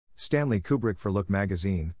Stanley Kubrick for Look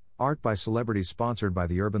magazine, art by celebrities sponsored by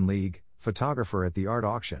the Urban League, photographer at the Art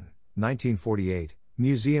Auction, 1948,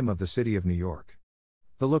 Museum of the City of New York.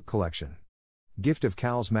 The Look Collection. Gift of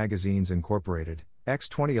Cowles Magazines Incorporated, X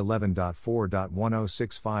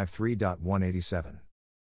 2011.4.10653.187.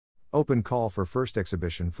 Open call for first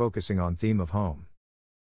exhibition focusing on theme of home.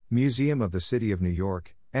 Museum of the City of New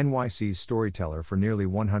York, NYC's storyteller for nearly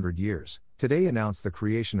 100 years, today announced the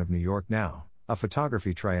creation of New York Now, a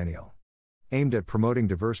photography triennial. Aimed at promoting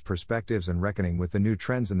diverse perspectives and reckoning with the new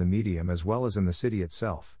trends in the medium as well as in the city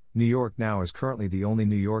itself, New York Now is currently the only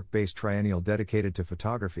New York-based triennial dedicated to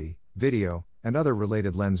photography, video, and other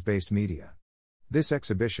related lens-based media. This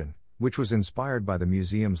exhibition, which was inspired by the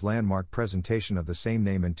museum's landmark presentation of the same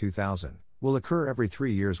name in 2000, will occur every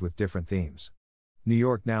 3 years with different themes. New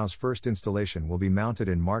York Now's first installation will be mounted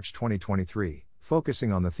in March 2023,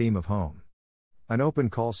 focusing on the theme of home. An open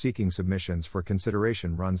call seeking submissions for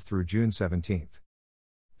consideration runs through June 17.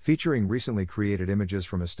 Featuring recently created images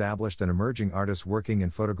from established and emerging artists working in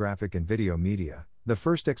photographic and video media, the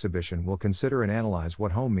first exhibition will consider and analyze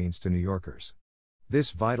what home means to New Yorkers.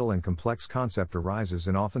 This vital and complex concept arises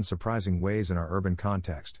in often surprising ways in our urban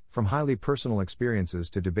context, from highly personal experiences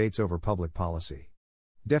to debates over public policy.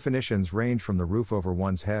 Definitions range from the roof over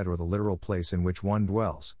one's head or the literal place in which one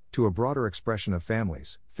dwells, to a broader expression of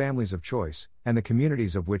families, families of choice, and the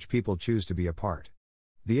communities of which people choose to be a part.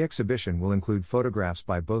 The exhibition will include photographs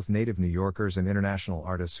by both native New Yorkers and international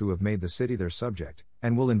artists who have made the city their subject,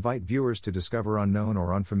 and will invite viewers to discover unknown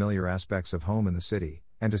or unfamiliar aspects of home in the city,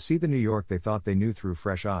 and to see the New York they thought they knew through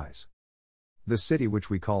fresh eyes. The city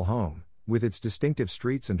which we call home, with its distinctive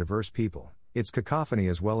streets and diverse people, its cacophony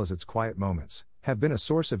as well as its quiet moments, have been a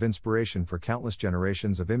source of inspiration for countless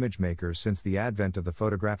generations of image makers since the advent of the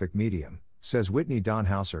photographic medium, says Whitney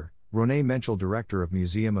Donhauser, Ronay Menschel, director of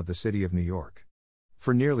Museum of the City of New York.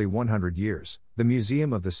 For nearly 100 years, the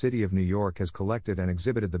Museum of the City of New York has collected and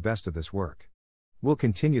exhibited the best of this work. We'll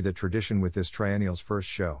continue the tradition with this triennial's first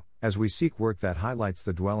show, as we seek work that highlights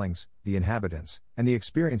the dwellings, the inhabitants, and the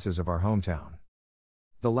experiences of our hometown.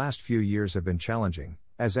 The last few years have been challenging,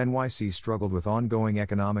 as NYC struggled with ongoing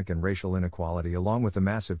economic and racial inequality along with the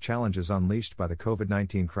massive challenges unleashed by the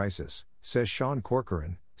COVID-19 crisis, says Sean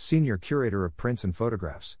Corcoran, Senior Curator of Prints and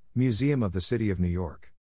Photographs, Museum of the City of New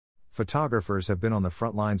York. Photographers have been on the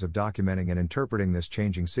front lines of documenting and interpreting this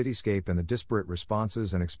changing cityscape and the disparate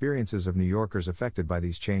responses and experiences of New Yorkers affected by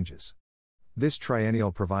these changes. This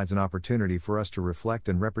triennial provides an opportunity for us to reflect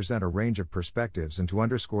and represent a range of perspectives and to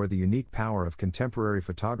underscore the unique power of contemporary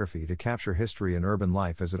photography to capture history and urban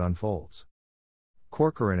life as it unfolds.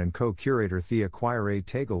 Corcoran and co-curator Thea Quire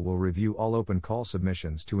Tagle will review all open call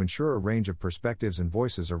submissions to ensure a range of perspectives and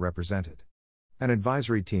voices are represented. An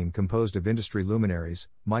advisory team composed of industry luminaries,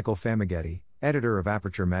 Michael Famighetti, editor of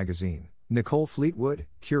Aperture magazine, Nicole Fleetwood,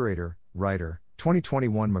 curator, writer,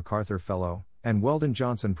 2021 MacArthur Fellow, and Weldon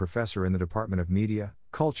Johnson Professor in the Department of Media,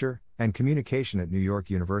 Culture, and Communication at New York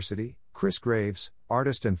University, Chris Graves,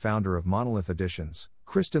 artist and founder of Monolith Editions,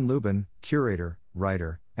 Kristen Lubin, curator,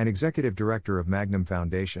 writer, and executive director of Magnum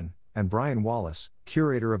Foundation, and Brian Wallace,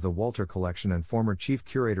 curator of the Walter Collection and former chief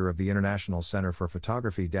curator of the International Center for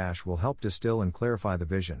Photography - will help distill and clarify the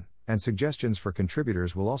vision, and suggestions for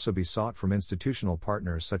contributors will also be sought from institutional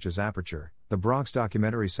partners such as Aperture, the Bronx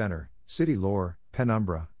Documentary Center, City Lore,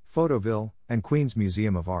 Penumbra, Photoville, and Queens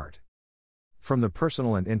Museum of Art. From the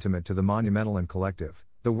personal and intimate to the monumental and collective,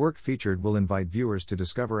 the work featured will invite viewers to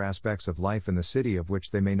discover aspects of life in the city of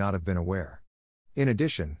which they may not have been aware. In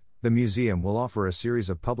addition, the museum will offer a series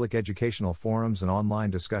of public educational forums and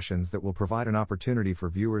online discussions that will provide an opportunity for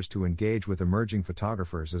viewers to engage with emerging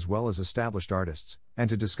photographers as well as established artists, and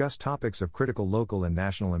to discuss topics of critical local and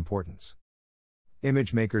national importance.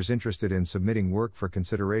 Image makers interested in submitting work for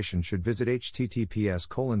consideration should visit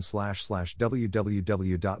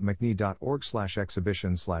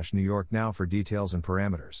https://www.mcne.org/exhibition/New York Now for details and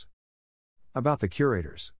parameters. About the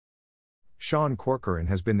curators. Sean Corcoran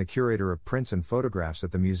has been the curator of prints and photographs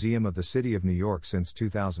at the Museum of the City of New York since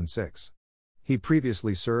 2006. He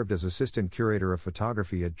previously served as assistant curator of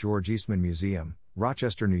photography at George Eastman Museum,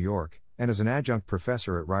 Rochester, New York, and as an adjunct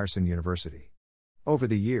professor at Ryerson University. Over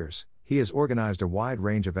the years, he has organized a wide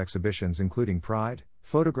range of exhibitions including Pride,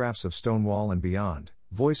 Photographs of Stonewall and Beyond,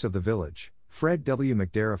 Voice of the Village, Fred W.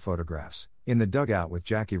 McDarrah Photographs, In the Dugout with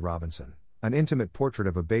Jackie Robinson, an intimate portrait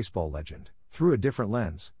of a baseball legend, Through a Different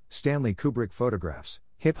Lens, Stanley Kubrick Photographs,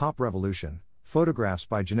 Hip Hop Revolution, Photographs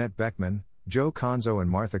by Jeanette Beckman, Joe Conzo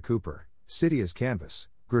and Martha Cooper, City as Canvas,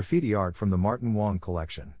 Graffiti Art from the Martin Wong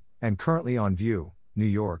Collection, and currently on view, New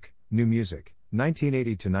York, New Music,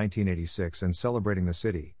 1980 to 1986 and Celebrating the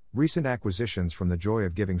City, Recent acquisitions from the joy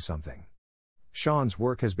of giving something. Sean's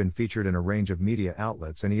work has been featured in a range of media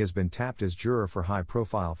outlets and he has been tapped as juror for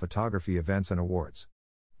high-profile photography events and awards.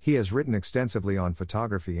 He has written extensively on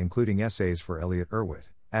photography, including essays for Elliott Erwitt,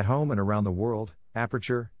 At Home and Around the World,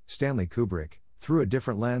 Aperture, Stanley Kubrick, Through a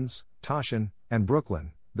Different Lens, Taschen, and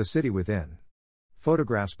Brooklyn, The City Within.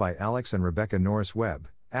 Photographs by Alex and Rebecca Norris Webb,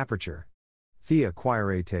 Aperture. Thea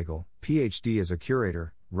Quire-Tagle, Ph.D. as a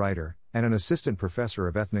curator, writer, and an assistant professor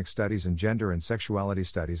of ethnic studies and gender and sexuality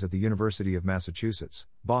studies at the University of Massachusetts,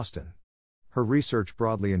 Boston. Her research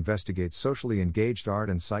broadly investigates socially engaged art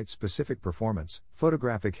and site-specific performance,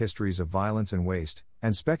 photographic histories of violence and waste,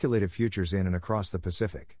 and speculative futures in and across the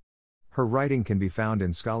Pacific. Her writing can be found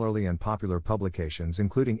in scholarly and popular publications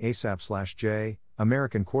including ASAP/J,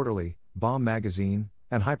 American Quarterly, Bomb Magazine,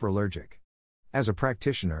 and Hyperallergic. As a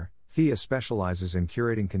practitioner, Thea specializes in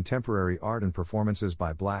curating contemporary art and performances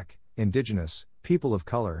by Black, Indigenous, people of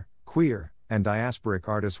color, queer, and diasporic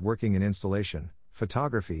artists working in installation,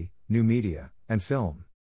 photography, new media, and film.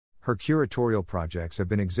 Her curatorial projects have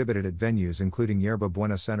been exhibited at venues including Yerba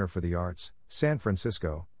Buena Center for the Arts, San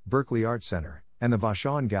Francisco, Berkeley Art Center, and the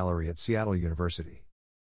Vachon Gallery at Seattle University.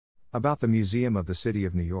 About the Museum of the City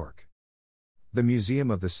of New York. The Museum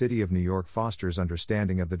of the City of New York fosters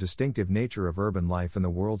understanding of the distinctive nature of urban life in the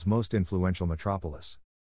world's most influential metropolis.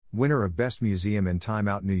 Winner of Best Museum in Time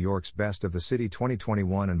Out, New York's Best of the City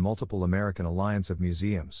 2021 and multiple American Alliance of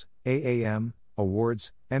Museums, AAM,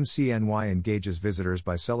 awards, MCNY engages visitors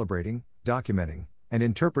by celebrating, documenting, and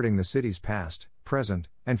interpreting the city's past, present,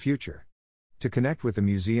 and future. To connect with the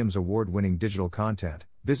museum's award-winning digital content,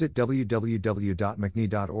 visit www.mcne.org,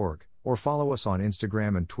 or follow us on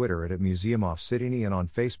Instagram and Twitter at Museum of Sydney and on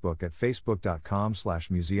Facebook at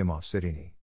facebook.com/Museum of Sydney.